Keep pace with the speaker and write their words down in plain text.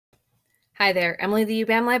Hi there, Emily the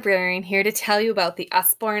UBAM Librarian here to tell you about the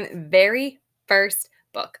Usborne very first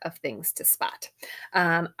book of things to spot.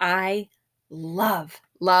 I love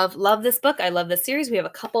this book. I love this series. We have a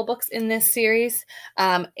couple books in this series.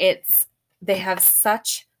 They have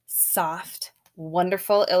such soft,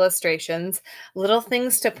 wonderful illustrations, little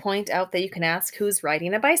things to point out that you can ask who's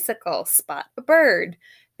riding a bicycle, spot a bird,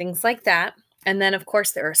 things like that. And then, of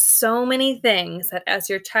course, there are so many things that as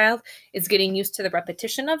your child is getting used to the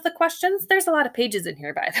repetition of the questions, there's a lot of pages in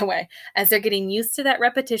here, by the way. As they're getting used to that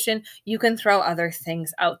repetition, you can throw other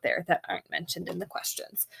things out there that aren't mentioned in the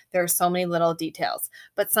questions. There are so many little details,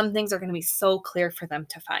 but some things are going to be so clear for them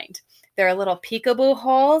to find. There are little peekaboo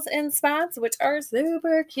holes in spots, which are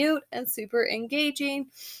super cute and super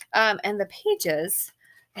engaging. And the pages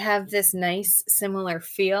have this nice similar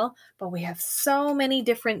feel, but we have so many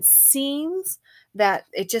different scenes that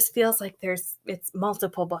it just feels like it's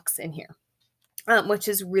multiple books in here. Which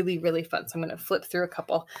is really, really fun. So I'm going to flip through a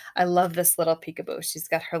couple. I love this little peekaboo. She's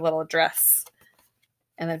got her little dress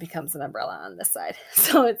and then becomes an umbrella on this side.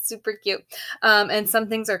 So it's super cute. And some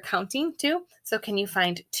things are counting too. So can you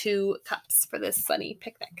find 2 cups for this sunny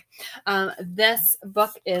picnic? This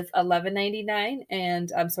book is $11.99,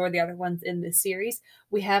 and so are the other ones in this series.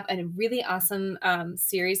 We have a really awesome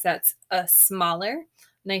series that's a smaller,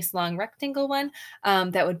 nice long rectangle one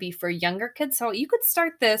that would be for younger kids. So you could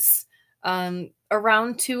start this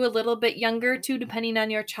around 2, a little bit younger, 2, depending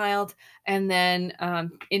on your child, and then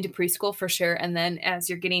into preschool for sure. And then as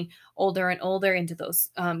you're getting older and older into those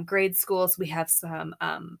grade schools, we have some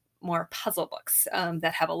more puzzle books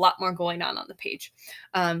that have a lot more going on the page.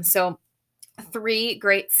 So 3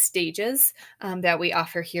 great stages that we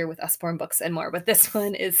offer here with Usborne Books and More. But this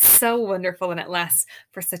one is so wonderful and it lasts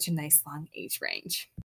for such a nice long age range.